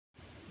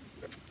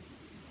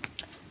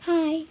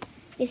Hi,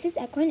 this is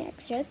Equine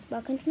Extras.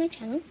 Welcome to my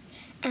channel,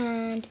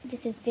 and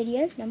this is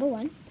video number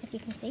 1, as you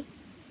can see.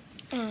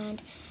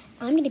 And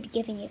I'm going to be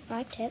giving you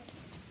 5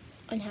 tips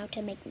on how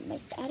to make the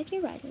most out of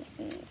your riding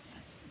lessons.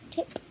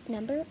 Tip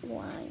number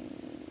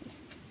 1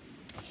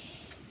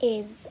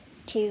 is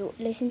to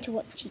listen to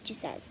what the teacher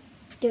says.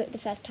 Do it the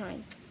first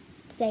time.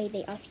 Say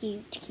they ask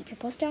you to keep your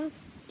posture,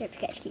 don't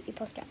forget to keep your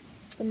posture.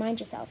 Remind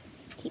yourself,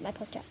 keep my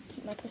posture,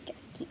 keep my posture,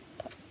 keep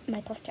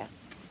my posture.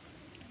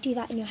 Do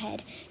that in your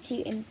head so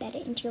you embed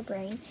it into your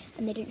brain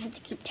and they don't have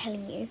to keep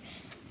telling you,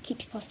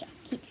 keep your posture,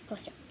 keep your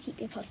posture, keep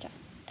your posture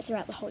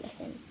throughout the whole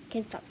lesson,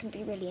 because that's going to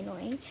be really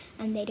annoying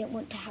and they don't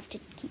want to have to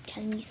keep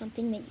telling you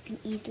something that you can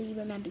easily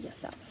remember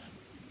yourself.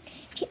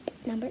 Tip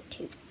number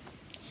 2.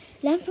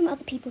 Learn from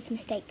other people's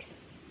mistakes.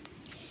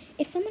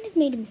 If someone has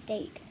made a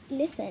mistake,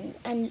 listen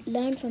and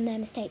learn from their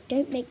mistake.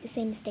 Don't make the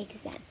same mistake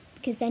as them,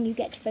 because then you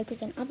get to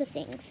focus on other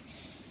things.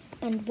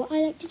 And what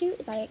I like to do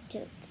is I like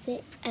to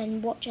sit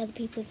and watch other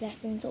people's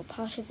lessons or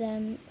part of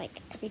them,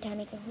 like every time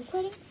I go horse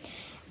riding,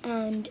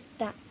 and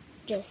that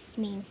just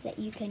means that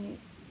you can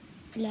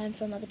learn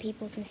from other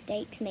people's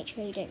mistakes, make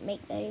sure you don't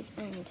make those,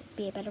 and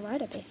be a better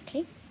rider,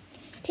 basically.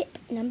 Tip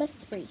number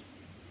 3.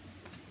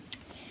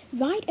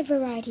 Ride a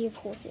variety of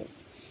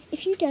horses.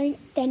 If you don't,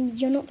 then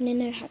you're not going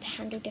to know how to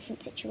handle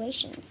different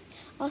situations.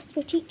 Ask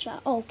your teacher,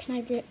 oh, can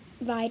I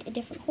ride a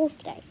different horse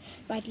today?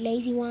 Ride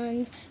lazy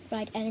ones,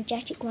 ride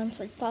energetic ones,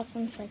 ride fast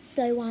ones, ride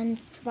slow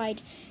ones,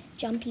 ride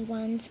jumpy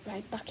ones,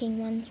 ride bucking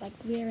ones, ride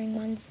rearing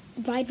ones.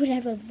 Ride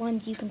whatever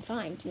ones you can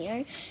find, you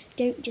know?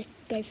 Don't just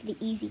go for the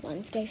easy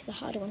ones, go for the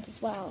harder ones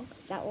as well,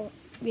 because that will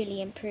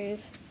really improve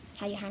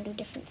how you handle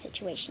different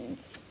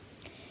situations.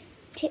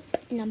 Tip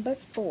number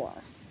 4.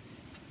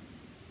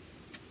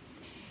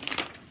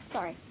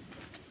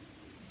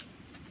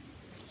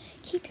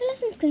 Keep your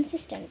lessons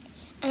consistent,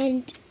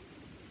 and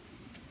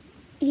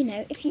you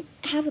know, if you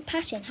have a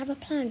pattern, have a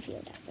plan for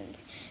your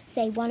lessons.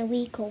 Say 1 a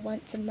week or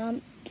once a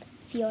month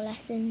for your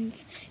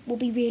lessons will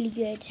be really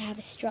good to have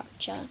a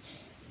structure,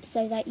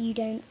 so that you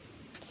don't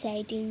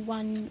say do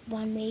one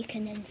week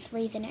and then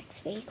 3 the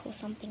next week or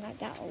something like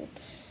that. Or,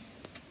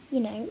 you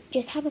know,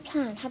 just have a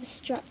plan, have a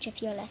structure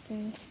for your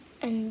lessons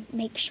and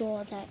make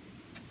sure that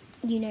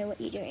you know what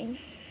you're doing.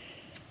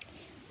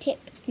 Tip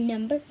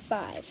number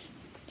 5.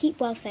 Keep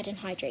well fed and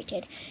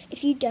hydrated.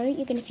 If you don't,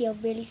 you're going to feel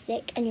really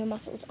sick and your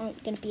muscles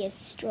aren't going to be as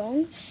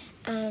strong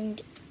and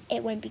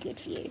it won't be good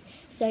for you.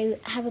 So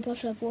have a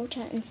bottle of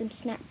water and some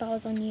snack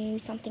bars on you,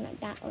 something like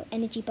that, or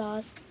energy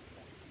bars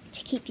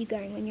to keep you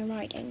going when you're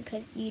riding,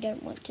 because you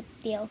don't want to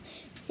feel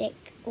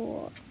sick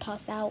or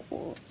pass out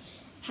or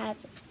have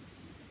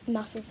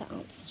muscles that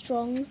aren't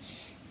strong,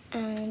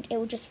 and it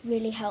will just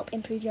really help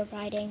improve your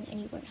riding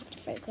and you won't have to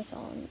focus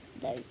on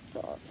those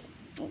sort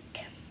of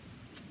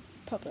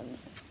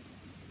problems.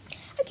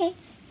 Okay,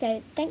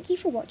 so thank you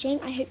for watching.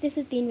 I hope this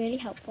has been really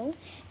helpful.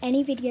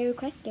 Any video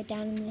requests, go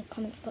down in the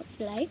comment box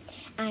below,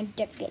 and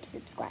don't forget to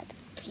subscribe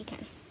if you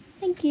can.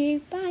 Thank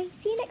you. Bye.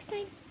 See you next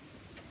time.